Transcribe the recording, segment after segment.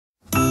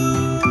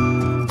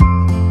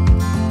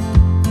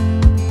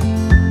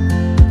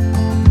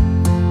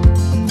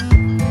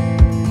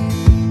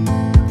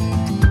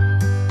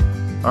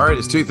right,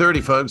 it's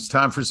 2:30, folks.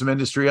 Time for some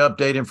industry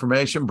update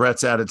information.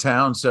 Brett's out of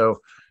town, so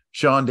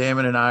Sean,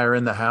 Dammann, and I are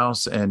in the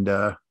house and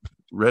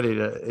ready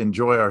to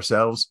enjoy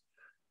ourselves.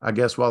 I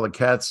guess while the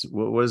cat's,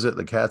 what is it?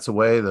 The cat's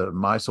away, the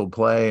mice will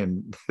play,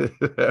 and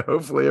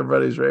hopefully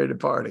everybody's ready to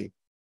party.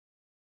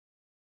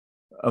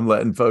 I'm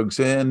letting folks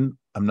in.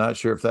 I'm not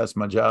sure if that's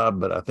my job,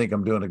 but I think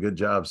I'm doing a good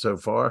job so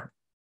far.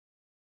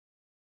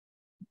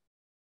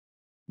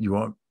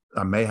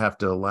 I may have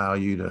to allow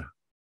you to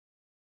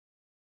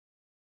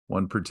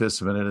one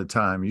participant at a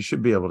time. You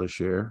should be able to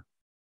share.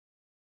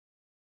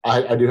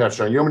 I do have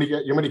Sean. You want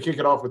me to kick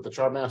it off with the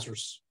chart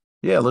masters?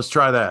 Yeah, let's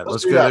try that.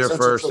 Let's go there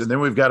first. And then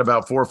we've got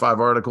about 4 or 5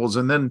 articles.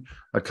 And then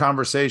a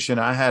conversation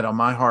I had on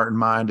my heart and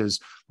mind is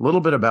a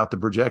little bit about the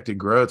projected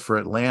growth for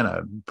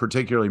Atlanta,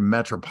 particularly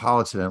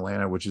metropolitan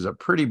Atlanta, which is a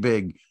pretty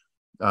big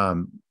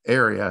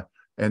area.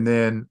 And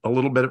then a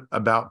little bit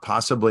about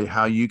possibly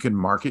how you can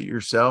market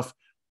yourself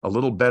a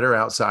little better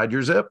outside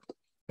your zip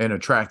and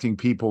attracting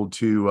people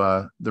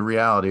to the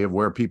reality of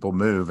where people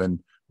move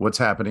and what's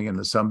happening in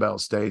the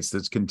Sunbelt states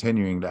that's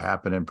continuing to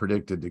happen and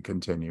predicted to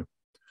continue.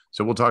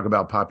 So we'll talk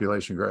about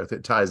population growth.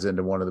 It ties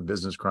into one of the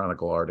Business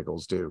Chronicle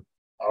articles too.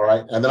 All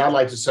right. And then I'd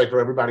like to say for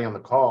everybody on the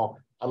call,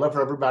 I'd love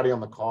for everybody on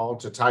the call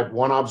to type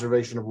one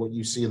observation of what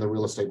you see in the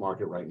real estate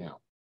market right now.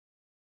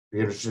 Be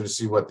interested to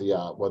see what the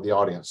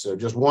audience. So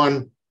just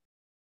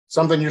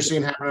something you're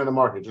seeing happening in the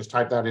market, just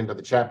type that into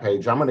the chat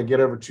page. I'm going to get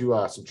over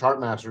to some chart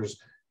masters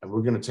and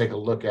we're going to take a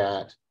look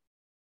at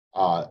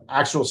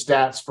actual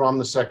stats from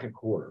the second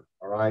quarter.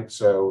 All right.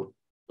 So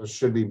this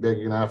should be big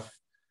enough.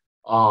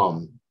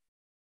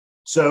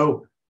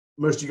 So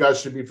most of you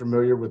guys should be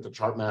familiar with the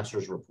chart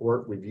masters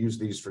report. We've used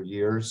these for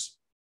years.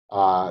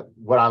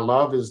 What I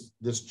love is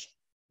this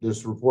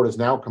report is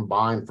now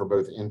combined for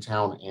both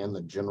in-town and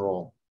the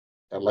general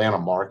Atlanta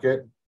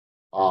market.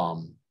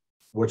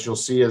 What you'll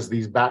see is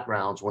these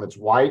backgrounds. When it's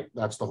white,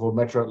 that's the whole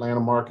Metro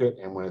Atlanta market.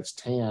 And when it's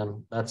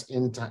tan, that's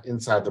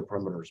inside the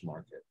perimeters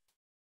market.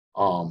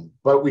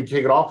 But we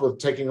kick it off with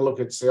taking a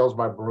look at sales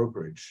by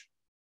brokerage.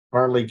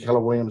 Currently, Keller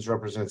Williams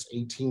represents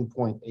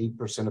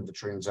 18.8% of the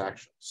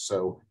transactions.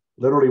 So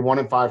literally 1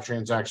 in 5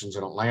 transactions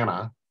in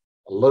Atlanta,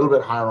 a little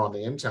bit higher on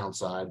the in-town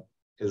side,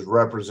 is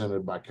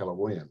represented by Keller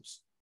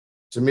Williams.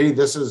 To me,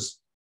 this is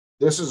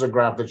a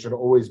graph that should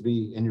always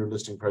be in your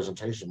listing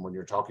presentation when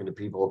you're talking to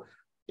people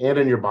and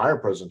in your buyer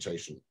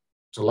presentation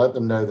to let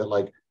them know that,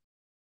 like,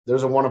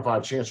 there's a 1 in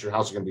 5 chance your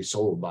house is going to be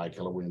sold by a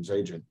Keller Williams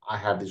agent. I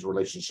have these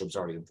relationships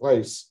already in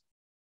place.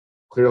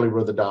 Clearly,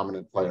 we're the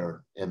dominant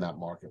player in that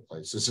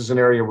marketplace. This is an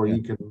area where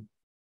you can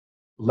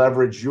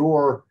leverage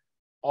your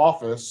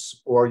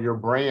office or your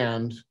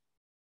brand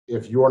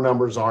if your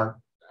numbers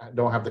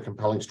don't have the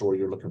compelling story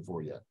you're looking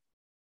for yet.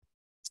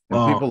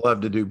 And people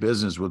love to do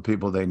business with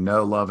people they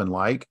know, love, and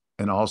like,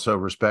 and also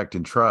respect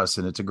and trust.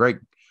 And it's a great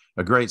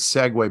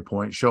segue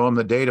point. Show them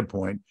the data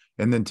point,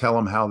 and then tell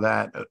them how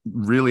that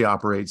really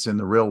operates in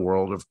the real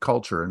world of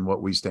culture and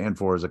what we stand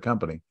for as a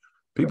company.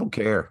 People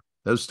care.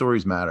 Those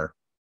stories matter.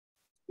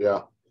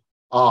 Yeah.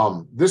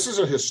 This is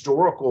a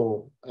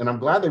historical, and I'm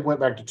glad they went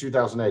back to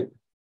 2008.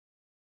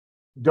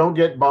 Don't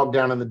get bogged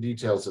down in the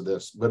details of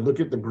this, but look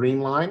at the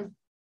green line.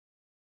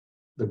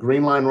 The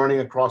green line running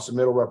across the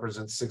middle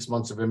represents 6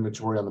 months of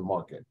inventory on the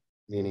market,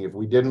 meaning if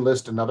we didn't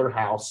list another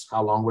house,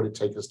 how long would it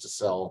take us to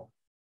sell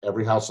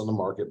every house on the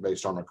market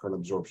based on our current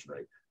absorption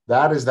rate?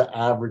 That is the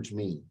average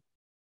mean.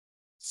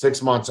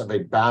 6 months of a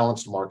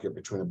balanced market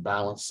between a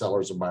balanced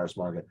sellers and buyers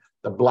market.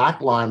 The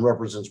black line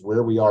represents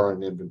where we are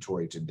in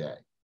inventory today.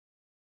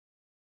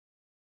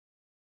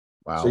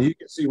 Wow. So you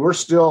can see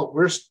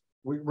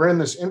we're in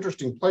this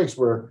interesting place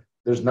where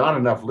there's not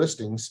enough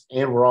listings,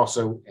 and we're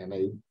also in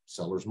a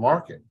seller's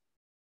market,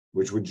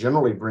 which would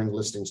generally bring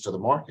listings to the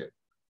market.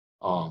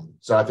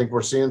 So I think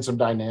we're seeing some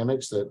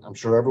dynamics that I'm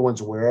sure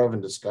everyone's aware of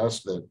and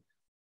discussed. That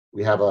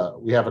we have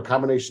a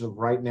combination of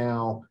right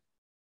now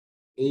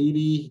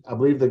 80. I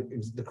believe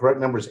the correct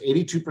number is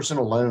 82%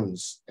 of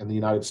loans in the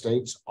United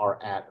States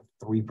are at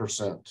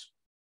 3%,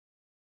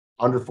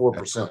 under 4%.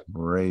 That's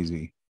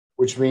crazy.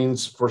 Which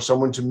means for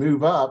someone to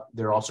move up,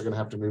 they're also going to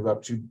have to move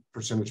up 2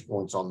 percentage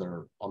points on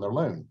their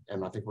loan.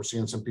 And I think we're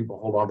seeing some people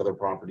hold on to their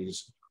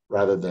properties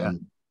rather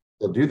than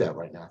do that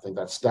right now. I think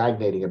that's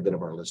stagnating a bit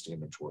of our listing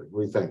inventory.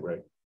 What do you think, Ray?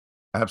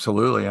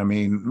 Absolutely. I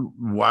mean,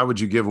 why would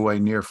you give away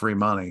near free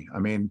money? I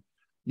mean,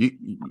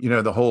 you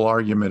know, the whole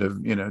argument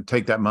of,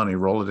 take that money,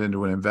 roll it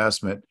into an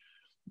investment.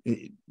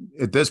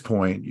 At this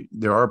point,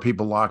 there are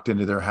people locked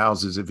into their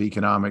houses if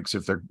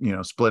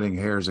they're, splitting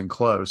hairs and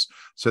close.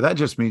 So that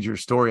just means your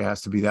story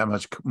has to be that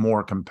much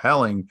more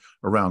compelling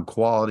around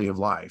quality of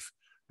life.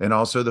 And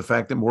also the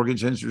fact that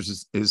mortgage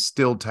interest is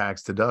still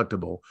tax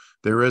deductible.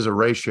 There is a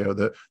ratio.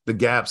 The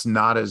gap's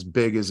not as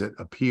big as it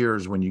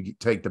appears when you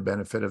take the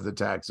benefit of the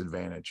tax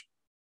advantage.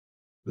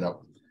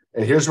 Yep.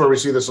 And here's where we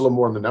see this a little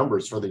more in the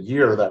numbers. For the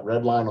year, that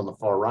red line on the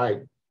far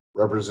right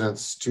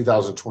represents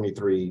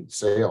 2023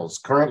 sales.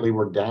 Currently,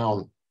 we're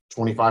down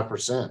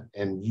 25%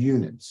 in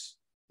units,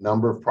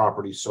 number of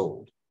properties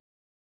sold.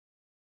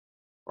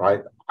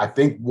 right? I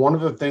think one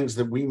of the things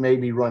that we may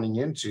be running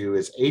into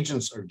is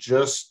agents are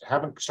just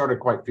haven't started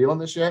quite feeling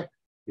this yet,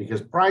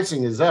 because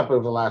pricing is up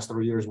over the last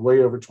 3 years, way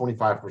over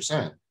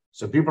 25%.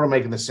 So people are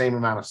making the same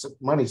amount of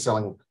money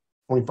selling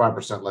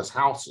 25% less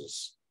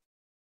houses.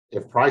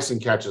 If pricing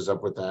catches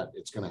up with that,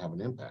 it's going to have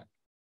an impact.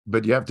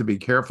 But you have to be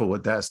careful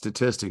with that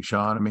statistic,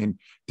 Sean. I mean,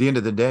 at the end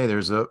of the day,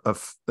 there's a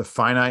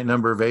finite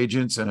number of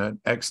agents and an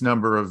X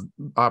number of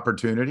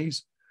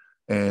opportunities.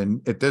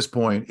 And at this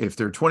point, if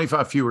there are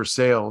 25 fewer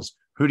sales,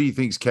 who do you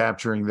think is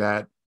capturing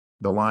that,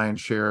 the lion's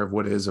share of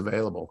what is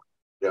available?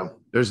 Yeah.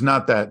 There's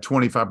not that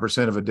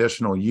 25% of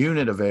additional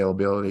unit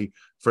availability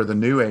for the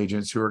new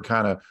agents who are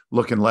kind of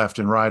looking left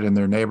and right in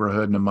their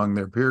neighborhood and among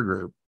their peer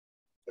group.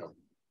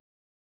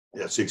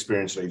 Yeah, it's the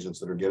experienced agents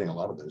that are getting a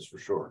lot of those for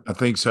sure. I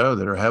think so,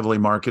 that are heavily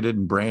marketed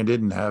and branded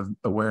and have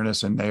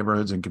awareness in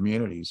neighborhoods and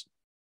communities.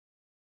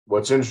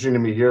 What's interesting to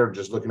me here,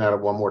 just looking at it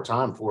one more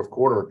time, fourth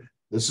quarter,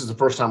 this is the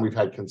first time we've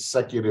had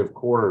consecutive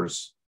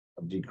quarters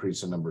of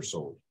decrease in numbers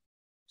sold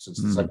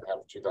since the second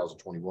half of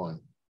 2021.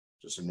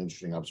 Just an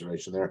interesting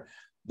observation there.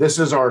 This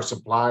is our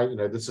supply. You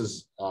know, this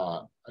is,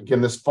 again,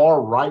 this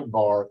far right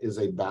bar is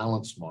a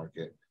balanced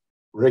market.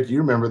 Rick, you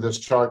remember this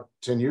chart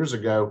 10 years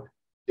ago.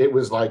 It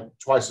was like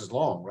twice as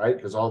long, right?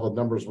 Because all the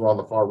numbers were on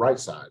the far right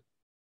side.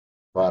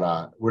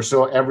 But we're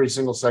still, every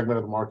single segment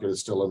of the market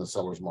is still in the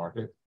seller's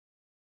market.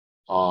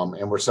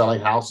 And we're selling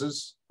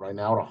houses right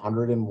now at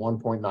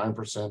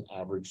 101.9%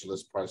 average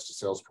list price to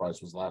sales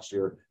price, was last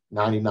year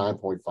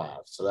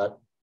 99.5. So that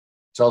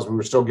tells me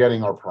we're still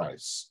getting our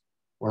price.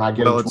 We're not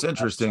getting. Well, it's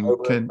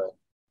interesting.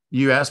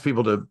 You ask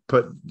people to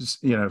put,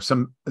 you know,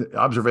 some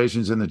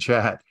observations in the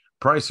chat.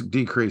 Price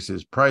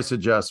decreases, price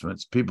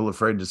adjustments, people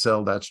afraid to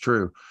sell. That's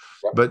true.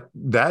 Yep. But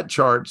that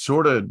chart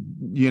sort of,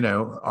 you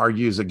know,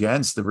 argues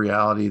against the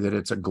reality that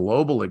it's a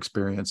global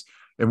experience.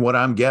 And what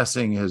I'm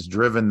guessing has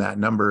driven that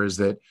number is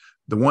that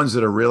the ones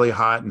that are really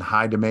hot and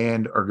high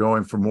demand are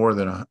going for more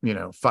than,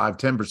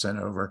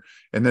 5-10% over.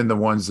 And then the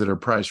ones that are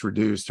price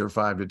reduced are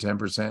 5 to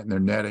 10%, and they're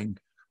netting,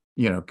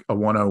 a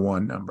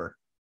 101 number.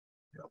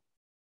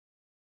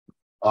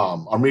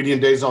 Our median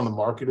days on the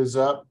market is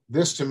up.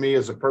 This to me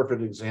is a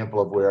perfect example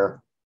of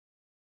where,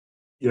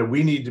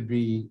 we need to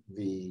be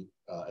the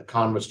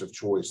economist of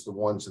choice, the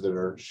ones that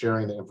are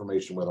sharing the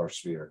information with our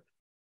sphere.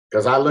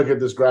 Because I look at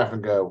this graph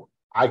and go,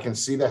 I can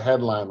see the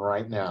headline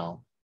right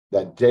now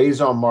that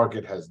days on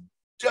market has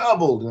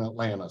doubled in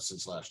Atlanta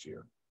since last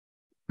year.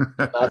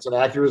 That's an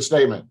accurate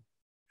statement.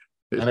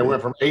 And it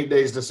went from 8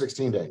 days to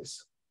 16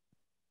 days.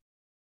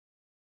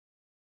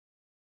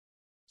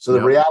 So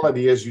the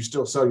reality is you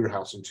still sell your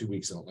house in 2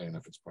 weeks in Atlanta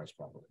if it's priced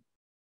properly.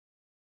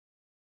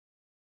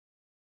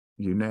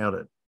 You nailed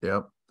it.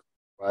 Yep.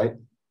 Right.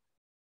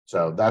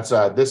 So that's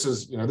this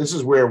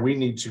is where we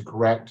need to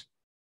correct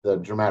the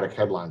dramatic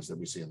headlines that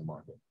we see in the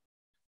market.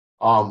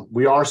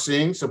 We are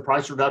seeing some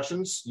price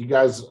reductions. You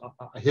guys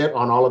hit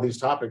on all of these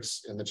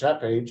topics in the chat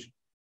page.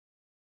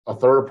 A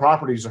third of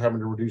properties are having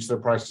to reduce their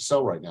price to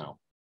sell right now.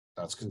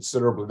 That's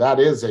considerable. That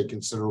is a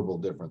considerable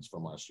difference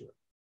from last year.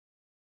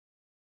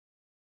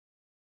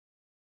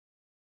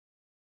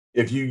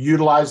 If you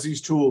utilize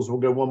these tools, we'll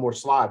go one more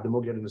slide, then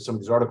we'll get into some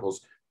of these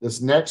articles. This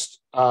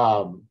next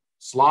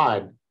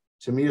slide,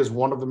 to me, is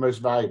one of the most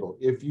valuable.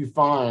 If you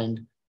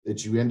find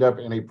that you end up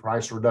in a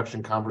price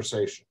reduction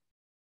conversation,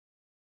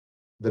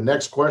 the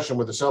next question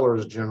with the seller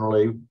is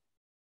generally,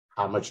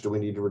 how much do we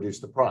need to reduce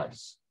the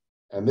price?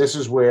 And this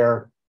is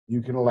where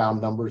you can allow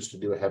numbers to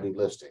do a heavy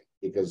lifting,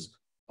 because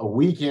a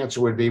weak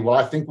answer would be, well,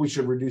 I think we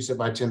should reduce it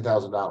by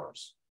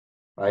 $10,000,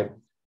 right?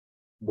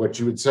 What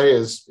you would say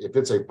is, if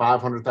it's a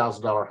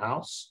 $500,000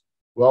 house,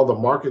 well, the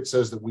market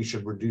says that we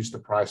should reduce the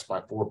price by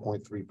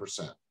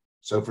 4.3%.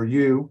 So for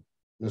you,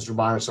 Mr.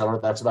 Buyer Seller,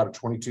 that's about a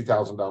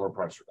 $22,000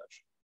 price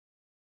reduction.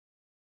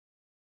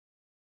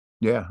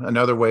 Yeah,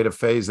 another way to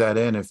phase that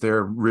in, if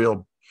they're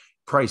real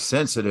price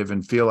sensitive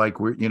and feel like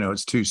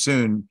it's too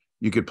soon,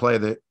 you could play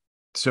that.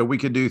 So we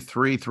could do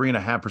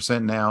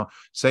 3.5% now,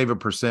 save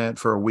 1%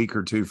 for a week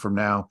or two from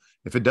now.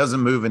 If it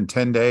doesn't move in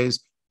 10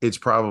 days, it's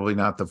probably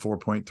not the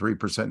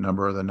 4.3%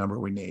 number or the number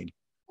we need.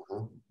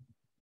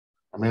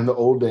 I mean, in the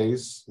old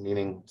days,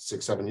 meaning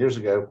 6-7 years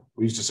ago,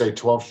 we used to say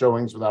 12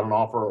 showings without an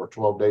offer or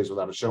 12 days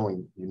without a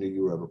showing, you knew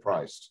you were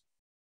overpriced.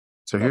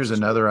 So here's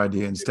another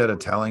idea. Instead of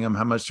telling them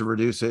how much to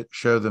reduce it,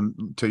 show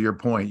them, to your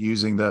point,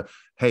 using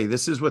hey,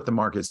 this is what the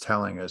market's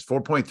telling us.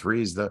 4.3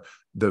 is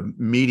the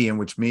median,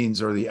 which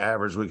means, or the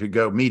average. We could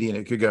go median,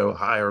 it could go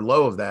high or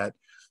low of that.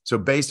 So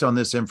based on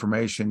this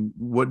information,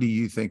 what do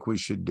you think we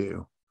should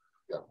do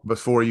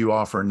before you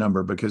offer a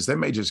number? Because they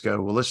may just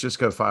go, well, let's just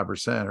go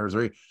 5% or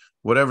 3%,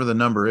 whatever the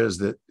number is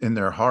that in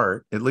their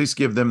heart. At least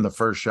give them the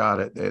first shot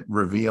at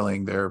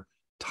revealing their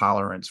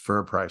tolerance for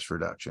a price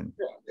reduction.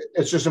 Yeah.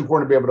 It's just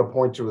important to be able to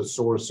point to a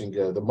source and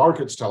go, the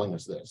market's telling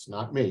us this,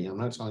 not me. I'm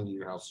not telling you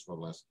your house is for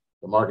less.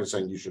 The market's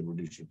saying you should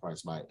reduce your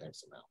price by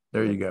X amount.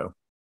 There you go.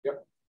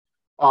 Yep.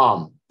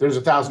 There's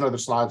 1,000 other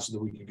slides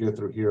that we could go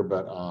through here,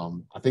 but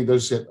I think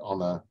those hit on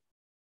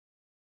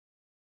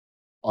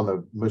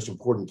the most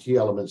important key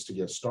elements to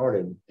get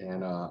started.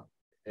 And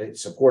it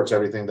supports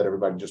everything that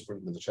everybody just put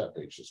into the chat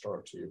page to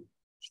start too.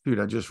 Shoot,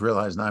 I just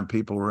realized 9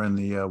 people were in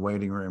the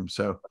waiting room.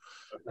 So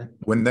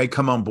when they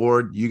come on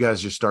board, you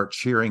guys just start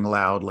cheering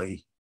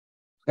loudly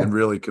and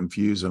really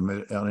confuse them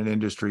on an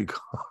industry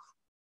call.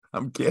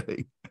 I'm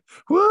kidding.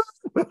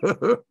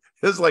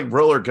 It's like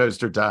roller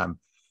coaster time.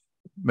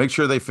 Make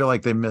sure they feel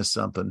like they missed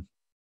something.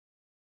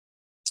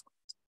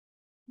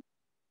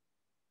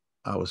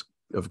 I was,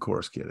 of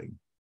course, kidding.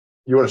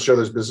 You want to show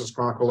this business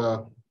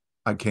chronicle?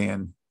 I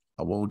can.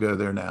 I will go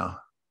there now.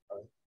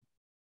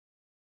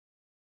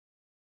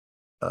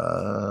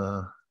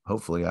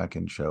 Hopefully I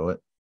can show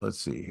it. Let's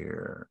see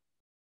here.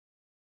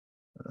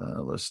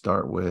 Let's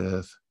start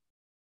with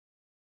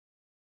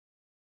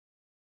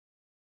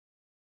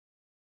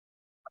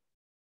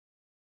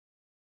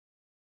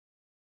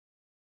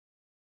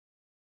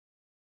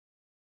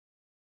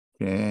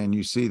can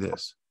you see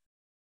this?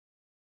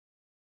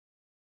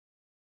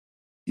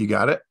 You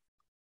got it?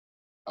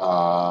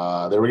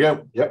 There we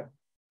go. Yep.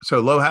 So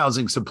low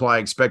housing supply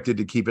expected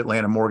to keep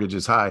Atlanta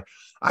mortgages high.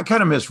 I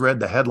kind of misread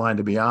the headline,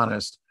 to be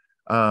honest.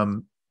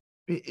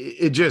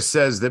 It just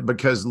says that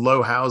because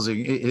low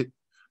housing,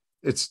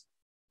 it's,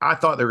 I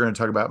thought they were going to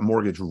talk about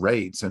mortgage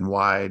rates and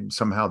why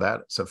somehow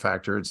that's a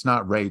factor. It's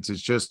not rates.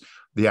 It's just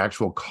the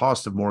actual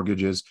cost of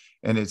mortgages,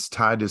 and it's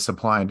tied to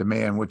supply and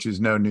demand, which is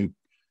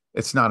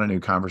it's not a new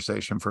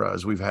conversation for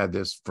us. We've had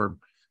this for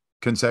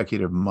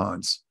consecutive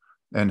months,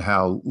 and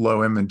how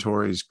low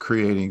inventory is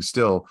creating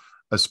still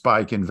a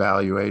spike in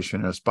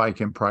valuation, a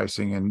spike in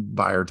pricing and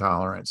buyer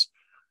tolerance.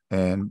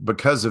 And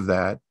because of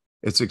that,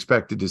 it's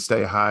expected to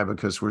stay high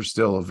because we're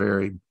still a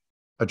very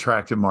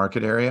attractive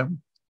market area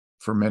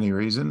for many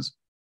reasons.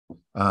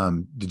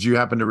 Did you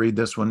happen to read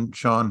this one,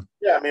 Sean?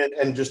 Yeah, I mean,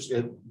 and just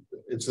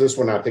it's this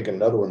one. I think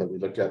another one that we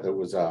looked at that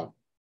was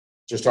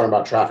just talking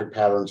about traffic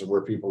patterns and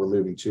where people are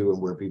moving to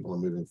and where people are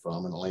moving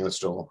from. In Atlanta,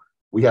 still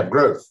we have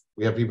growth.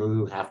 We have people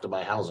who have to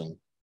buy housing.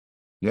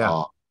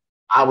 Yeah,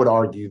 I would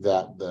argue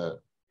that the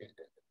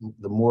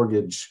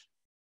mortgage,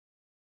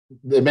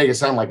 they make it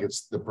sound like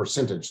it's the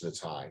percentage that's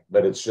high,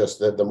 but it's just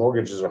that the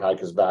mortgages are high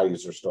because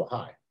values are still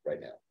high right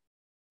now.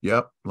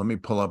 Yep. Let me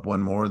pull up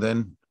one more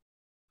then.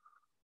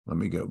 Let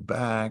me go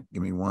back.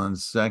 Give me 1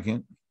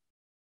 second.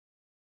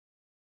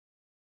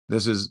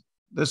 This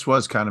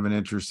was kind of an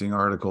interesting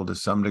article to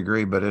some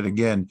degree, but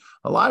again,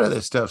 a lot of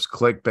this stuff's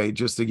clickbait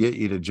just to get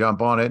you to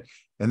jump on it.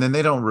 And then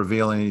they don't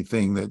reveal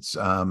anything that's,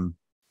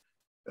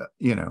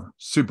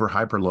 super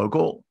hyper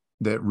local.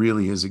 That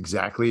really is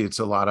exactly, it's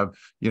a lot of,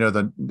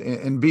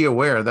 and be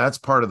aware that's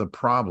part of the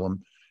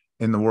problem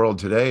in the world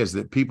today is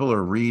that people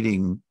are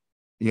reading,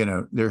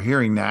 they're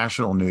hearing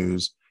national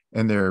news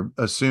and they're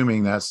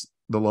assuming that's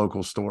the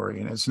local story.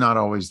 And it's not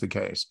always the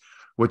case,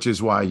 which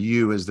is why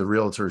you as the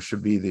realtor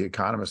should be the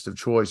economist of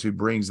choice who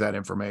brings that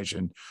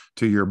information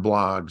to your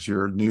blogs,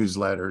 your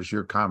newsletters,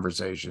 your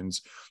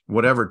conversations,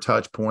 whatever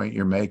touch point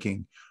you're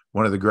making.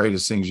 One of the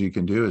greatest things you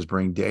can do is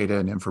bring data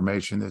and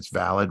information that's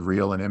valid,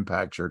 real, and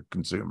impacts your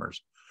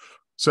consumers.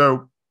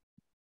 So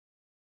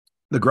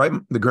the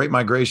great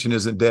migration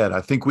isn't dead.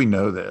 I think we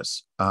know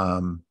this.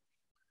 The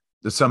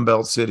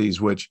Sunbelt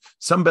cities, which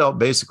Sunbelt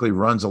basically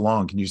runs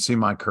along. Can you see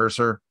my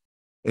cursor?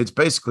 It's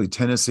basically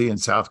Tennessee and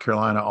South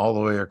Carolina all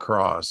the way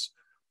across.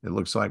 It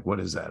looks like,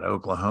 what is that?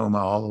 Oklahoma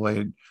all the way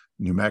to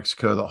New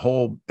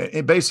Mexico,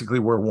 basically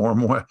we're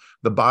warm,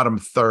 the bottom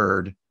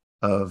third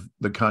of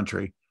the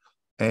country.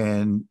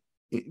 And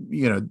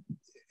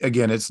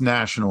again, it's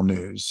national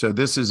news. So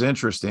this is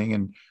interesting,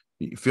 and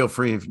feel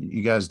free, if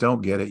you guys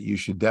don't get it, you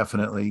should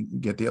definitely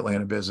get the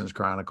Atlanta Business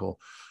Chronicle.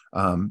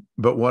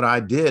 But what I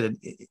did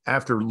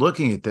after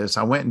looking at this,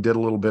 I went and did a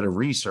little bit of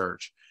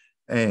research,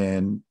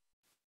 and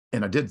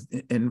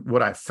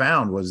what I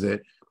found was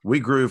that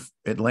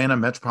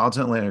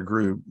metropolitan Atlanta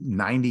grew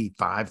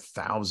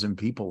 95,000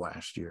 people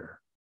last year.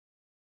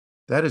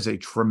 That is a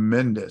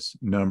tremendous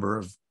number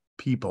of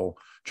people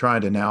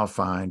trying to now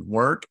find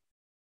work,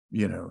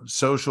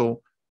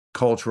 social,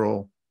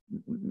 cultural,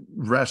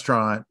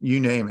 restaurant, you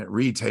name it,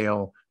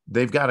 retail.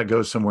 They've got to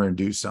go somewhere and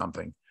do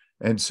something.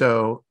 And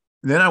so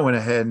then I went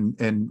ahead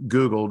and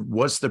Googled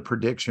what's the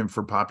prediction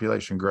for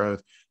population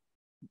growth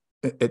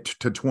to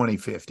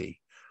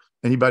 2050.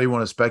 Anybody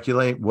want to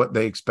speculate what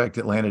they expect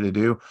Atlanta to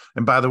do?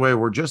 And by the way,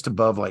 we're just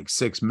above like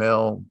 6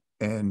 mil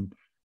and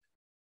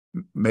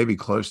maybe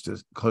closer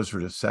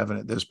to 7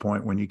 at this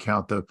point when you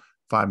count the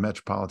 5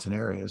 metropolitan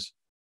areas.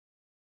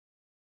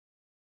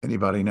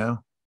 Anybody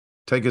know?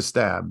 Take a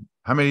stab.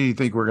 How many do you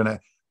think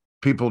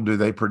people do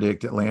they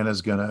predict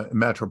Atlanta's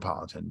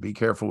metropolitan? Be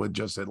careful with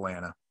just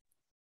Atlanta.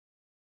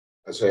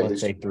 Let's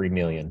say 3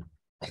 million.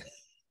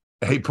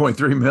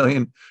 8.3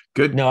 million.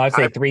 Good. No, I'd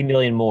say 3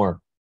 million more.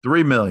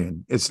 3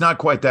 million. It's not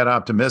quite that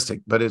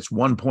optimistic, but it's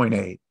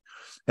 1.8.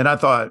 And I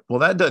thought, well,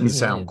 that doesn't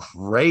sound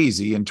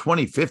crazy. And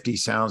 2050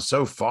 sounds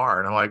so far.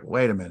 And I'm like,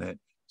 wait a minute.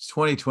 It's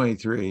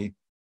 2023.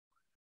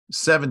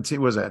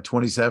 17, was that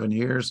 27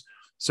 years?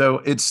 So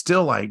it's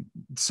still like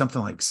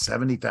something like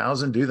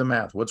 70,000. Do the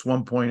math. What's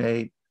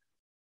 1.8?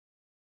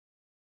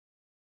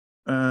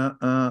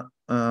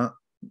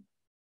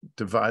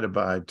 divided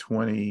by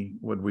 20,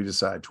 what did we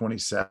decide?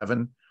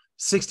 27,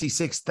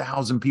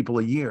 66,000 people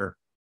a year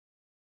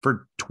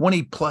for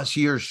 20 plus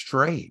years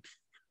straight.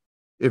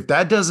 If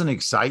that doesn't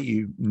excite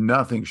you,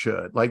 nothing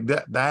should. Like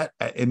that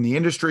in the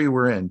industry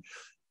we're in,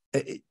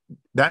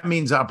 that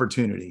means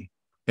opportunity.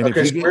 And if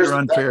you get your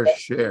unfair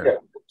share. Yeah.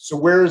 So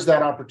where is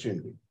that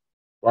opportunity?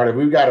 Right. If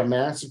we've got a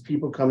mass of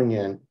people coming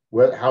in,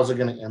 how's it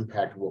going to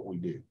impact what we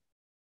do?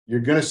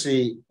 You're going to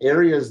see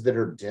areas that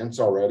are dense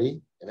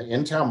already. In the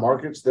in-town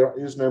markets, there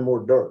is no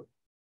more dirt.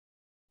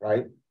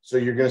 Right. So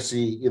you're going to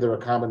see either a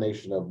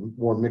combination of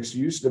more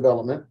mixed-use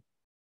development.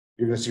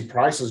 You're going to see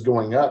prices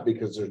going up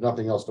because there's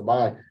nothing else to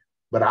buy.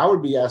 But I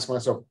would be asking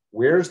myself,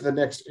 where's the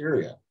next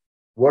area?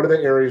 What are the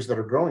areas that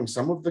are growing?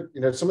 Some of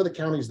the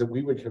counties that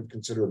we would have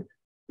considered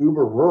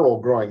uber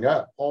rural growing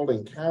up,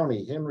 Paulding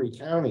County, Henry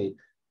County,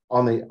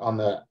 on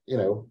the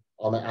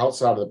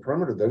outside of the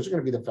perimeter, those are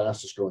going to be the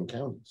fastest growing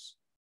counties.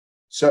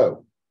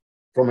 So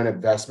from an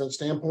investment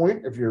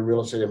standpoint, if you're a real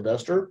estate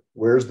investor,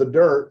 where's the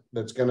dirt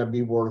that's going to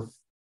be worth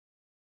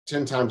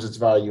 10 times its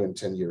value in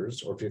 10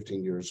 years or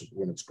 15 years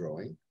when it's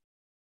growing,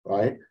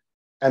 right?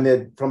 And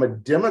then from a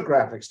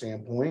demographic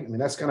standpoint, I mean,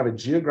 that's kind of a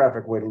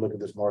geographic way to look at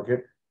this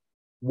market.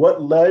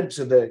 What led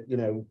to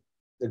the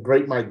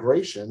great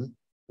migration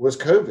was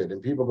COVID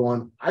and people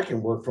going, I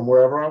can work from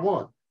wherever I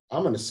want.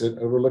 I'm going to sit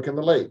overlooking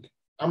the lake.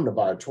 I'm going to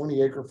buy a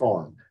 20-acre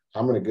farm.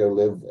 I'm going to go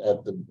live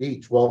at the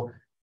beach. Well,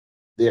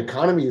 the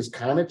economy is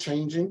kind of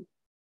changing.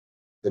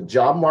 The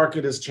job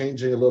market is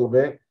changing a little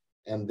bit.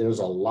 And there's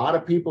a lot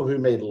of people who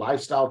made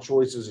lifestyle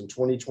choices in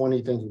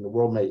 2020 thinking the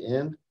world may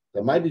end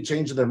that might be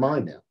changing their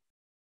mind now.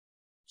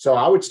 So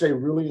I would stay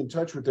really in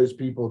touch with those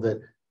people that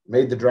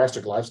made the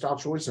drastic lifestyle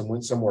choice and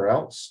went somewhere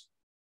else.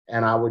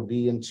 And I would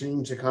be in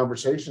tune to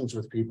conversations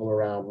with people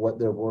around what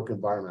their work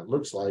environment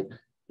looks like,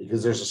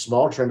 because there's a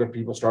small trend of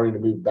people starting to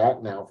move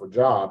back now for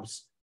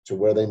jobs to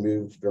where they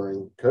moved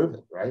during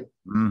COVID, right?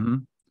 Mm-hmm.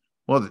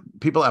 Well,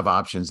 people have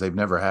options they've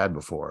never had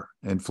before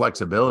and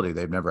flexibility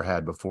they've never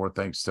had before,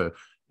 thanks to,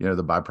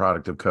 the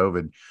byproduct of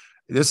COVID.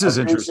 This is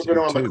interesting.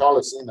 Someone on the call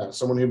has seen that.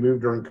 Someone who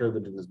moved during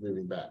COVID and is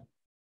moving back.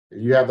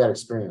 If you have that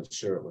experience,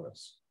 share it with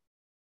us.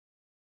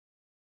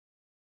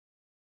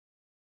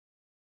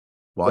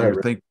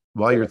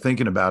 While you're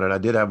thinking about it, I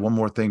did have one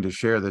more thing to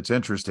share that's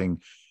interesting.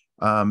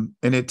 And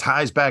it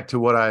ties back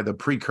to the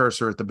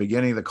precursor at the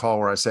beginning of the call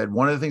where I said,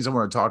 one of the things I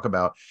want to talk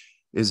about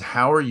is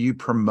how are you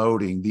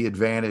promoting the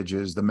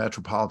advantages the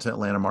metropolitan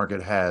Atlanta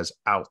market has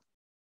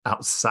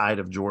outside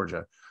of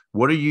Georgia?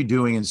 What are you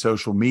doing in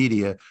social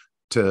media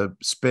to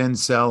spin,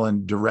 sell,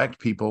 and direct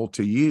people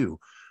to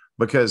you?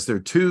 Because there are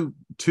two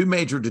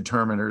major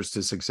determiners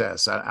to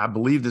success. I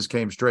believe this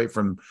came straight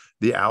from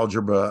The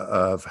Algebra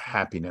of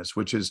Happiness,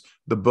 which is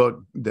the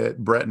book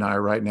that Brett and I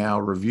are right now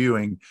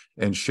reviewing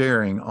and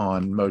sharing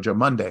on Mojo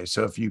Monday.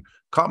 So if you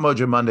caught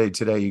Mojo Monday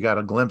today, you got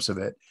a glimpse of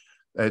it.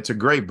 It's a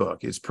great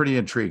book. It's pretty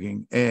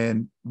intriguing.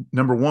 And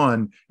number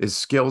one is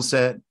skill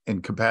set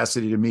and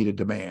capacity to meet a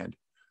demand.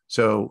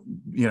 So,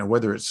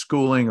 whether it's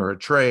schooling or a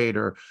trade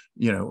or,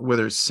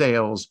 whether it's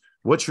sales,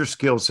 what's your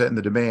skill set and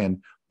the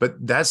demand? But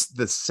that's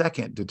the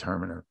second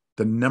determiner.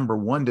 The number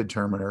one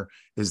determiner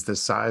is the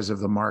size of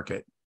the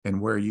market and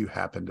where you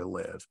happen to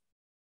live.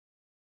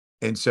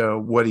 And so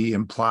what he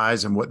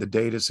implies and what the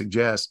data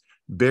suggests,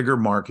 bigger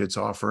markets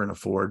offer and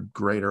afford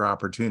greater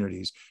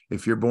opportunities.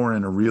 If you're born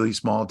in a really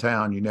small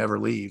town, you never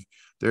leave,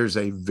 there's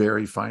a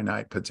very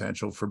finite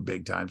potential for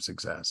big time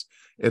success.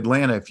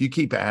 Atlanta, if you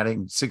keep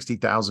adding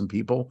 60,000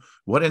 people,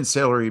 what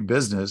ancillary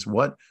business,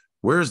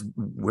 where's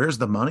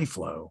the money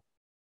flow?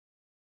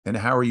 And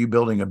how are you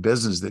building a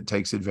business that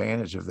takes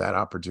advantage of that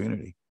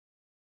opportunity?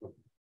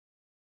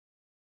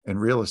 And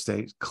real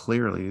estate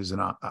clearly is an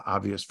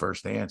obvious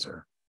first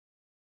answer.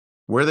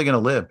 Where are they going to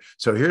live?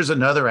 So here's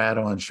another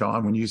add-on,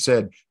 Sean. When you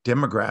said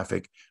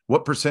demographic,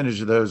 what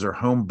percentage of those are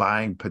home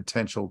buying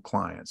potential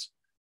clients?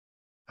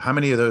 How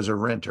many of those are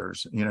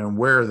renters?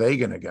 Where are they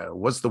going to go?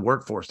 What's the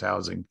workforce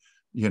housing,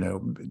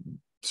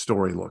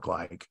 story look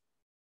like?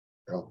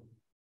 Yeah.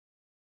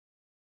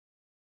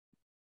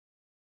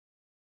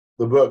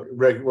 The book,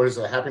 Greg, what is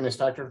the happiness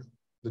factor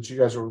that you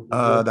guys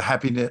are? The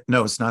happiness.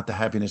 No, it's not the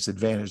happiness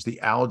advantage.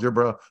 The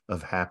algebra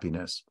of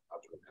happiness.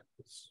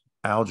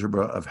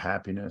 Algebra of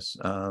happiness.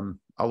 I'll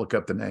look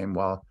up the name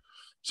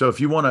so if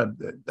you want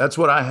to, that's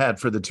what I had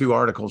for the two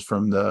articles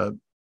from the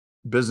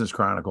Business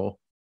Chronicle.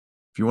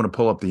 If you want to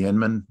pull up the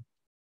Inman.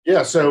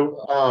 Yeah.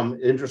 So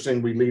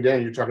interesting. We lead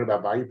in, you're talking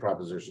about value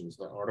propositions.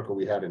 The article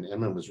we had in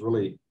Inman was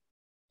really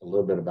a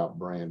little bit about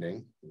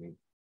branding.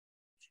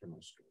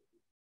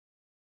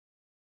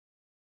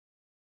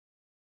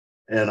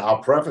 And I'll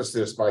preface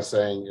this by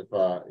saying,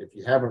 if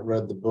you haven't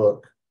read the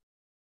book,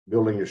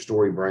 Building Your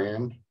Story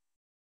Brand,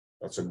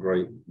 that's a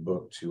great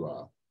book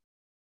to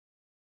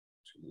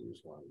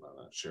use. One, I'm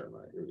not sharing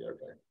that. Here we go.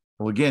 Okay.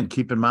 Well, again,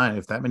 keep in mind,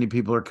 if that many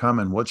people are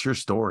coming, what's your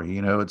story?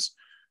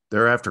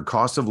 They're after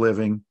cost of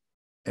living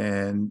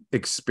and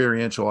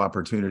experiential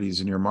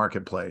opportunities in your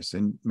marketplace.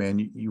 And man,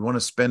 you want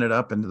to spin it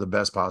up into the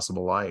best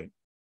possible light.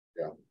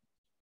 Yeah.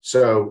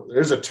 So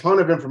there's a ton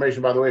of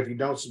information, by the way. If you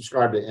don't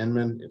subscribe to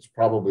Inman, it's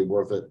probably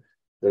worth it.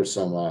 There's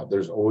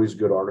there's always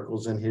good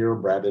articles in here.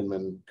 Brad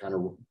Inman kind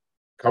of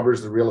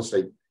covers the real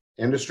estate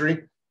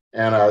industry.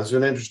 And there's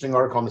an interesting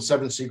article on the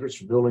 7 secrets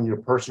for building your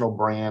personal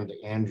brand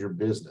and your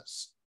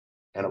business.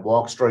 And it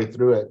walks straight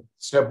through it.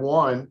 Step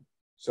 1.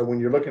 So when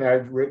you're looking at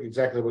it, Rick,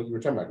 exactly what you were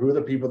talking about, who are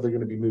the people that are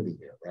going to be moving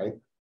here, right?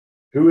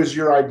 Who is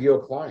your ideal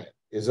client?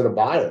 Is it a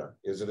buyer?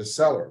 Is it a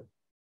seller?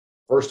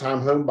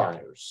 First-time home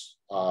buyers,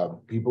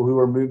 people who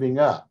are moving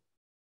up,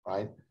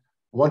 right?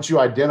 Once you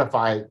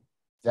identify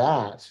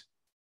that,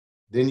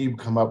 then you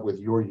come up with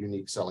your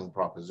unique selling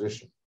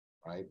proposition,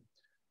 right?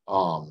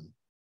 A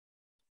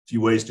few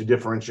ways to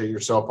differentiate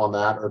yourself on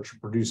that are to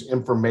produce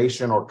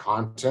information or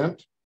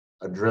content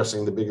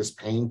addressing the biggest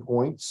pain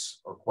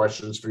points or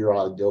questions for your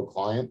ideal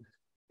client.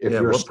 If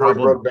you're a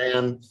Storybrooke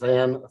band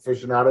fan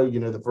aficionado, you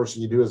know, the first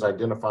thing you do is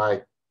identify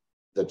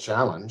the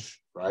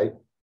challenge, right?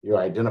 You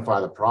identify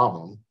the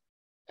problem,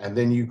 and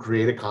then you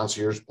create a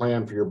concierge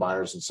plan for your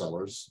buyers and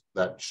sellers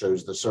that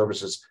shows the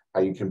services,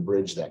 how you can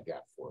bridge that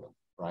gap for them,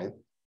 right?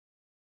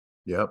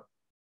 Yep.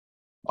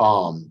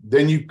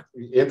 Then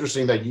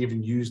interesting that you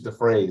even use the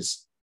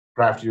phrase,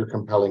 craft your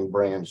compelling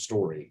brand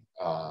story,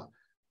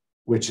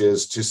 which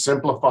is to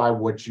simplify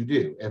what you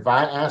do. If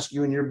I ask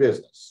you in your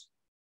business,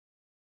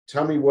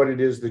 tell me what it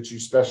is that you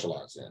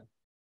specialize in.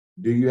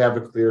 Do you have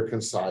a clear,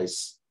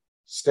 concise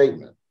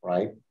statement,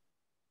 right?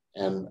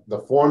 And the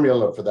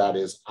formula for that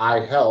is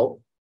I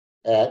help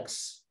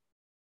X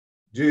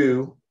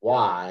do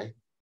Y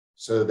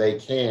so they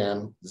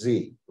can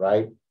Z,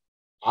 right?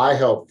 I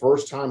help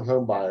first-time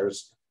home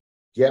buyers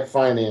get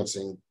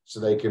financing so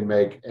they can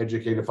make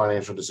educated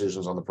financial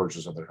decisions on the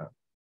purchase of their home.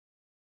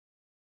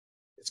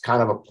 It's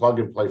kind of a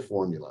plug-and-play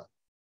formula.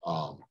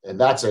 And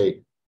that's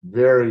a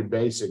very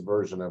basic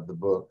version of the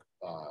book,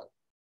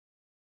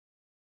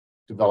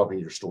 Developing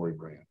Your Story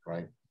Brand,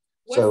 right?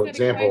 What's so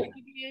example,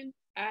 again?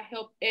 I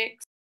help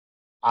X.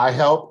 I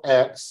help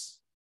X.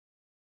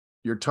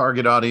 Your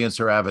target audience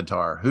or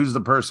avatar. Who's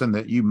the person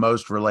that you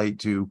most relate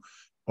to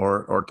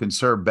or can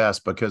serve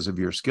best because of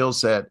your skill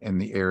set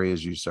and the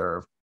areas you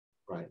serve?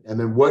 Right. And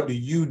then what do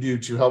you do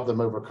to help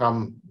them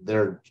overcome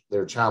their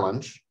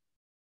challenge?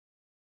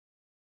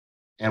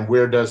 And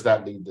where does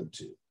that lead them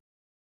to?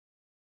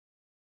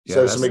 Yeah,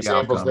 so some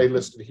examples they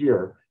listed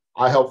here.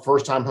 I help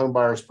first-time home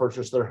buyers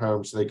purchase their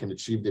home so they can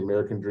achieve the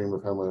American dream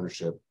of home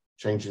ownership,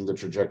 changing the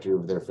trajectory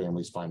of their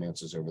family's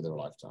finances over their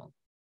lifetime.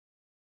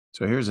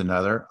 So here's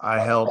another. I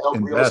help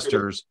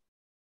investors.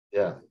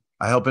 Yeah.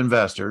 I help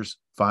investors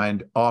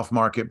find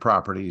off-market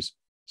properties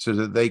so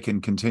that they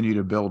can continue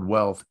to build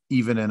wealth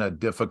even in a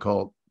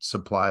difficult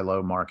supply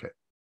low market.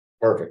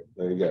 Perfect.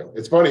 There you go.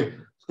 It's funny.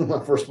 My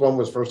first one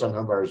was first-time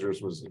home buyers,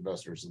 yours was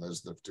investors, and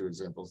those are the 2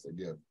 examples they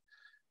give.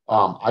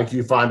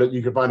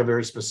 You could find a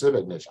very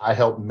specific niche. I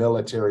help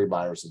military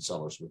buyers and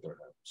sellers with their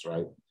homes,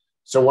 right?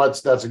 So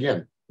that's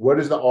again, what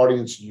is the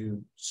audience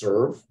you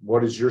serve?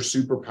 What is your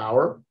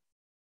superpower?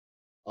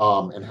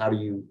 And how do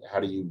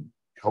you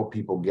help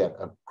people get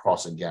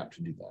across a gap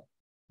to do that?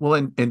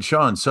 Well, and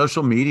Sean,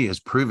 social media is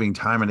proving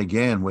time and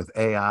again with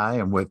AI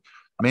and with,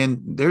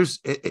 man,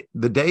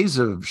 the days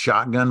of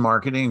shotgun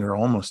marketing are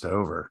almost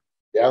over.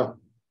 Yeah.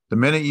 The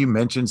minute you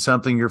mention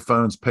something, your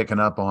phone's picking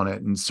up on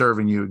it and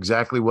serving you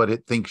exactly what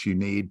it thinks you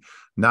need,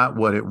 not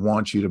what it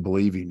wants you to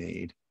believe you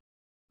need,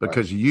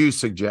 because you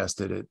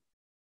suggested it.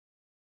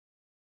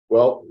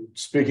 Well,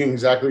 speaking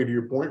exactly to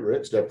your point,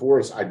 Rick, step 4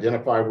 is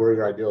identify where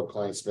your ideal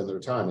clients spend their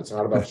time. It's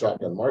not about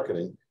shotgun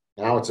marketing.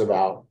 Now it's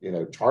about,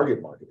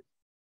 target marketing.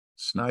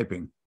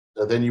 Sniping.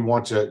 So then you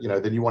want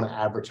to,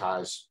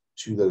 advertise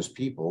to those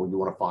people. You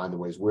want to find the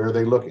ways, where are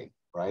they looking,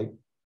 right?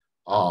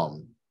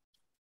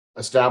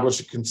 Establish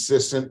a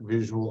consistent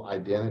visual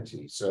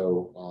identity.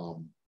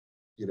 So,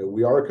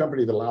 we are a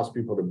company that allows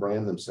people to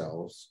brand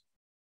themselves.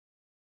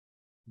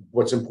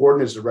 What's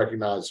important is to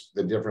recognize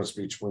the difference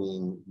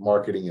between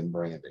marketing and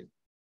branding.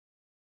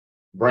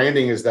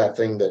 Branding is that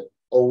thing that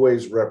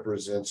always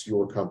represents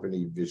your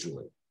company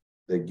visually,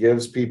 that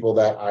gives people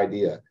that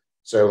idea.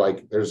 So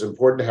there's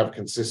important to have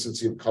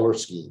consistency of color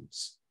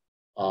schemes.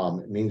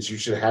 It means you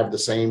should have the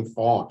same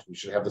font. You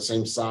should have the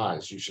same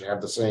size. You should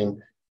have the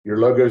same, your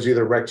logo is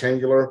either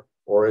rectangular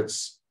or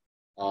it's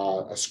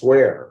a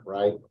square,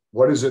 right?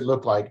 What does it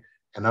look like?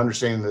 And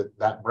understanding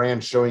that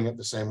brand showing it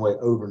the same way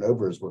over and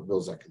over is what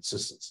builds that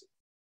consistency,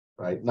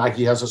 right?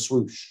 Nike has a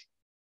swoosh.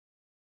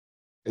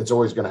 It's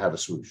always going to have a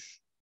swoosh.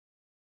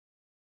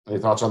 Any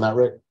thoughts on that,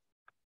 Rick?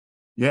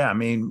 Yeah, I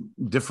mean,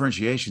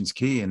 differentiation's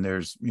key, and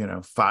there's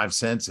 5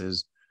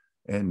 senses,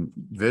 and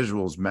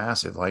visual's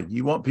massive.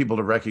 You want people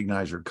to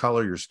recognize your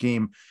color, your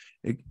scheme.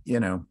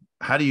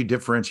 How do you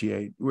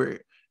differentiate?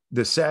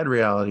 The sad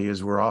reality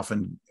is we're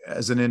often,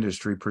 as an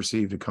industry,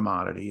 perceived a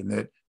commodity, and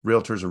that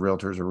realtor's a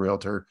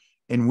realtor,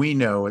 and we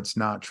know it's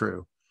not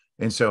true.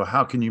 And so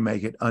how can you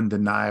make it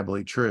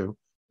undeniably true?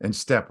 And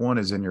step 1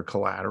 is in your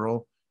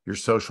collateral, your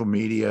social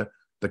media,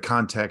 the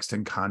context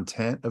and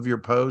content of your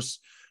posts,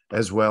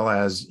 as well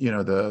as,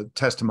 the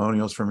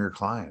testimonials from your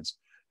clients.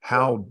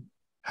 How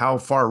how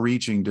far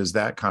reaching does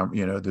that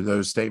do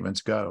those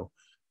statements go?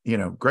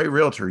 Great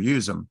realtor,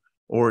 use them.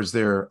 Or is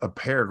there a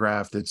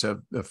paragraph that's a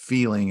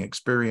feeling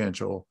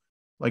experiential?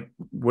 Like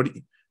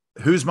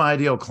who's my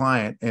ideal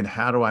client, and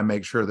how do I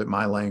make sure that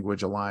my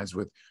language aligns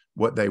with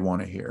what they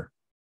want to hear?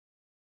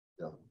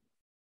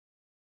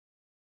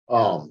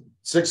 Yeah.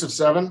 6 of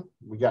 7,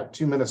 we got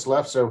 2 minutes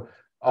left. So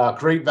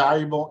create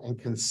valuable and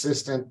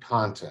consistent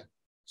content.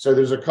 So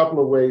there's a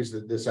couple of ways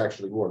that this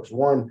actually works.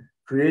 One,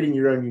 creating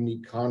your own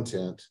unique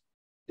content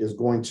is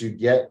going to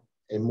get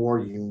a more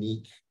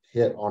unique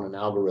hit on an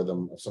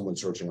algorithm of someone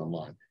searching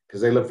online,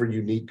 because they look for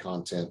unique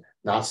content,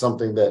 not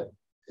something that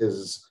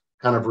is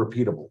kind of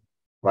repeatable,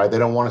 right? They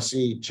don't want to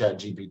see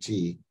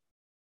ChatGPT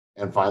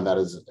and find that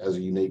as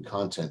a unique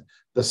content.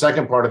 The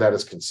second part of that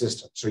is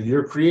consistent. So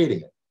you're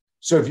creating it.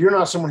 So if you're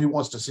not someone who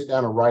wants to sit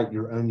down and write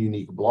your own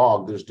unique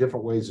blog, there's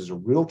different ways as a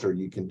realtor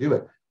you can do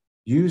it.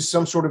 Use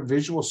some sort of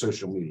visual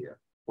social media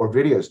or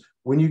videos.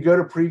 When you go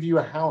to preview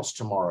a house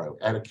tomorrow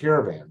at a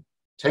caravan,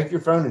 take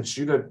your phone and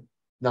shoot a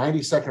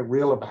 90-second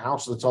reel of a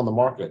house that's on the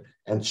market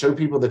and show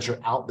people that you're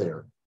out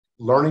there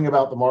learning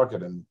about the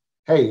market. And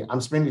hey,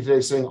 I'm spending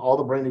today seeing all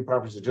the brand new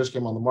properties that just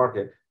came on the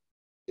market.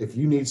 If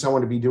you need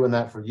someone to be doing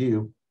that for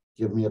you,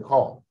 give me a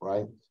call,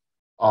 right?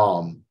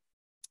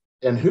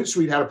 And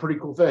Hootsuite had a pretty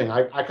cool thing.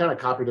 I kind of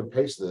copied and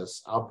pasted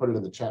this. I'll put it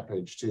in the chat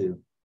page too,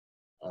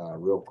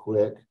 real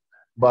quick.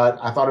 But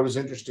I thought it was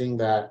interesting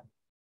that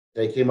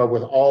they came up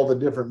with all the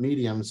different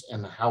mediums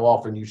and how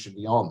often you should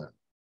be on them.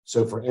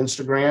 So for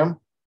Instagram,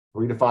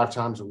 3 to 5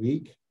 times a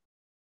week.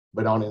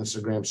 But on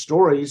Instagram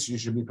stories, you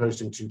should be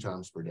posting 2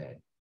 times per day.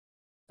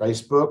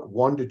 Facebook,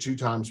 1 to 2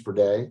 times per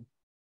day.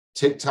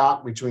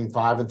 TikTok, between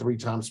 5 and 3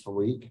 times per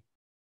week.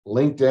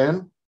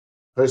 LinkedIn,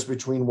 post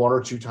between 1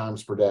 or 2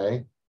 times per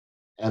day.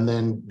 And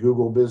then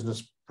Google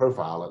Business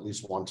Profile at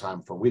least 1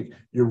 time per week.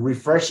 You're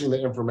refreshing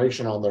the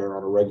information on there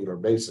on a regular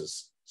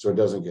basis so it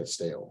doesn't get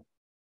stale.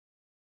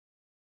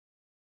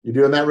 You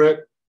doing that, Rick?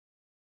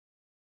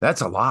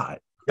 That's a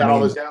lot. Got all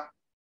this down?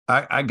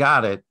 I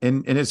got it.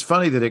 And it's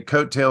funny that it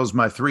coattails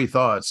my 3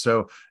 thoughts.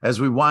 So as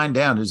we wind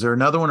down, is there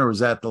another one, or was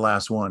that the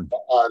last one?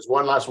 There's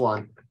one last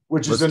one,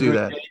 which is to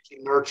engage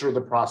and nurture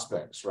the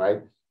prospects,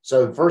 right?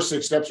 So the first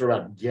 6 steps are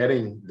about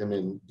getting them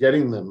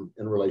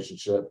in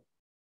relationship.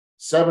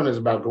 7 is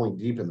about going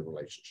deep in the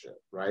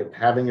relationship, right?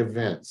 Having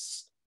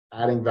events,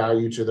 adding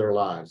value to their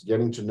lives,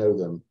 getting to know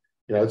them.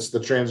 It's the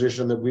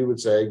transition that we would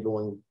say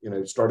going,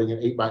 starting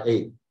at 8 by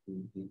 8,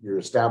 you're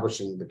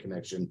establishing the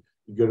connection.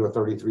 You go to a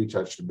 33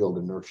 touch to build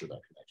and nurture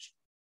that connection.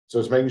 So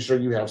it's making sure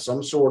you have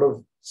some sort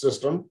of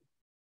system.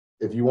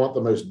 If you want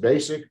the most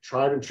basic,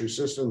 tried and true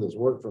system that's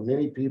worked for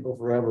many people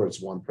forever,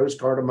 it's 1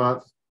 postcard a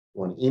month,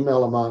 1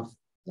 email a month,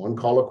 1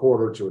 call a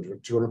quarter to a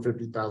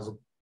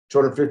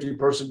 250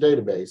 person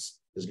database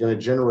is going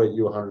to generate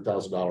you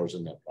 $100,000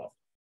 in net profit.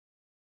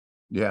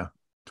 Yeah.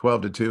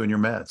 12 to 2 in your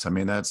Mets. I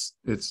mean, it's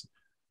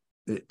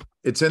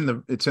in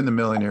the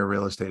Millionaire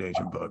Real Estate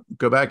Agent book.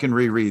 Go back and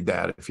reread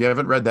that. If you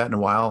haven't read that in a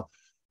while,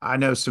 I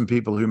know some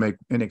people who make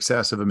in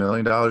excess of $1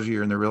 million a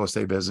year in the real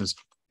estate business,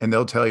 and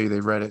they'll tell you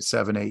they've read it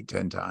 7, 8,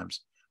 10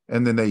 times.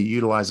 And then they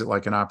utilize it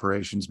like an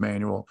operations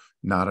manual,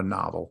 not a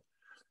novel.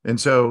 And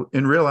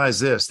realize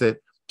this, that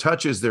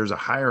touches, there's a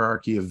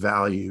hierarchy of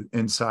value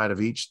inside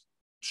of each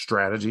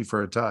strategy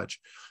for a touch.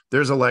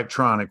 There's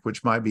electronic,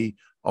 which might be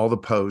all the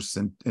posts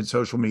and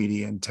social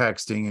media and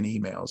texting and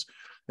emails.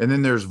 And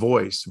then there's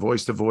voice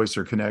to voice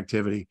or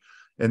connectivity.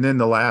 And then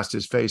the last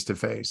is face to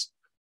face.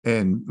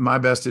 And my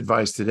best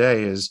advice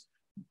today is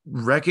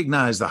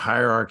recognize the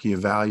hierarchy of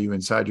value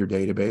inside your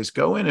database.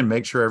 Go in and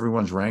make sure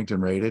everyone's ranked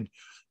and rated,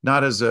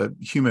 not as a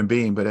human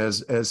being, but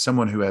as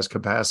someone who has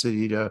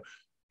capacity to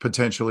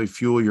potentially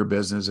fuel your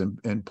business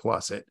and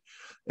plus it.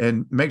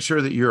 And make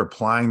sure that you're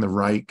applying the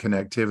right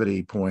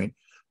connectivity point,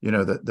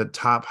 the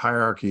top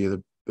hierarchy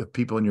of the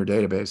people in your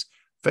database.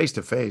 Face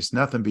to face,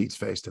 nothing beats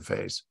face to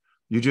face.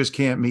 You just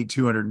can't meet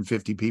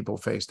 250 people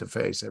face to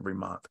face every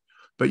month,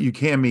 but you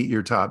can meet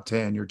your top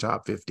 10, your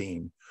top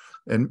 15,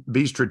 and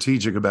be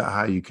strategic about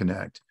how you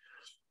connect.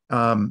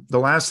 The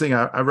last thing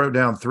I wrote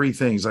down 3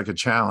 things, like a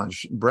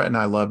challenge. Brett and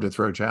I love to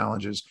throw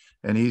challenges,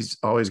 and he's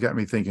always got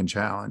me thinking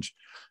challenge.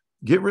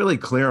 Get really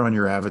clear on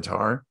your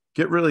avatar.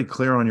 Get really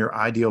clear on your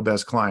ideal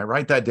best client.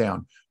 Write that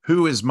down.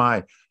 Who is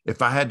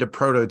if I had to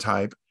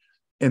prototype,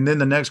 and then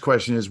the next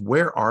question is,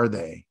 where are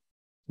they?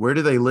 Where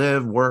do they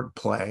live, work,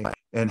 play?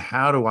 And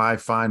how do I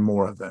find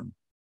more of them?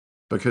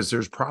 Because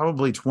there's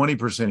probably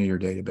 20% of your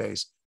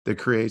database that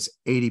creates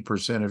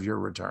 80% of your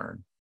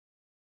return.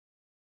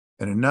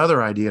 And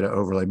another idea to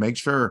overlay, make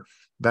sure,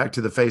 back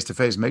to the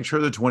face-to-face, make sure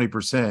the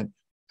 20%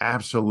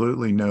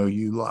 absolutely know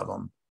you love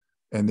them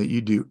and that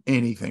you do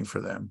anything for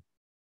them,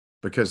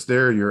 because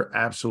they're your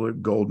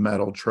absolute gold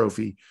medal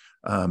trophy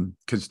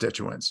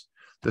constituents.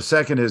 The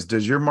second is,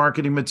 does your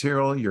marketing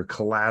material, your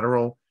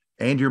collateral,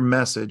 and your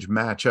message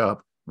match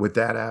up with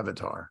that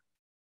avatar?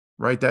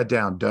 Write that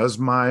down. Does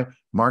my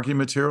marketing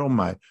material,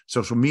 my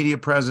social media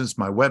presence,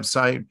 my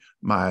website,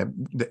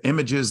 the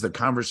images, the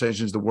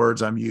conversations, the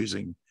words I'm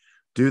using,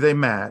 do they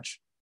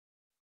match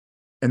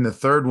And the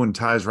third one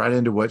ties right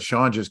into what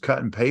Sean just cut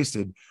and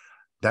pasted.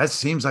 That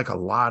seems like a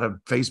lot of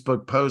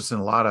Facebook posts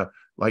and a lot of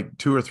like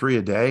 2 or 3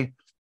 a day.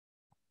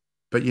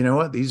 But you know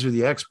what? These are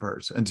the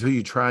experts. Until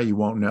you try, you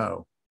won't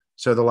know.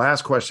 So the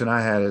last question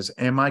I had is,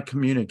 am I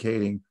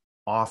communicating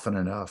often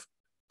enough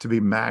to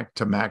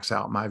max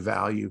out my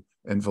value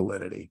and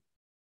validity?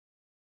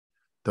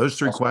 Those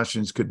 3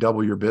 questions could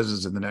double your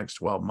business in the next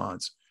 12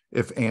 months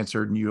if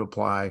answered and you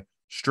apply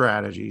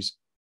strategies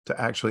to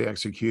actually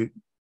execute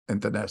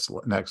at the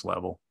next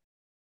level.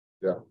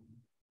 Yeah.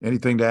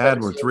 Anything to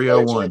add? We're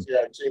 301.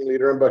 Yeah, team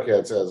leader in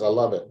Buckhead says, I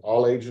love it.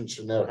 All agents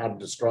should know how to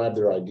describe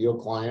their ideal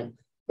client,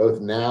 both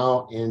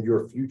now and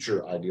your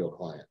future ideal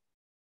client.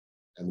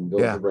 And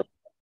build the brand.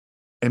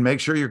 And make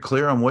sure you're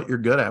clear on what you're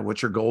good at.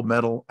 What's your gold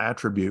medal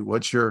attribute?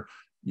 What's your,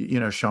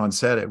 Sean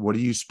said it. What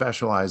do you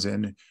specialize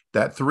in?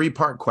 That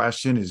 3-part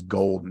question is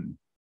golden.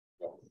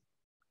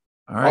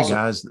 All right, awesome.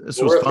 Guys.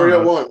 This was fun.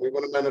 301. We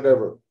went a minute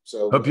over.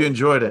 So hope you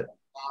enjoyed it.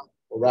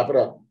 We'll wrap it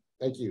up.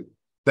 Thank you.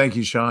 Thank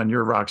you, Sean.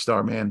 You're a rock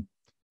star, man.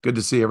 Good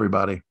to see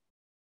everybody.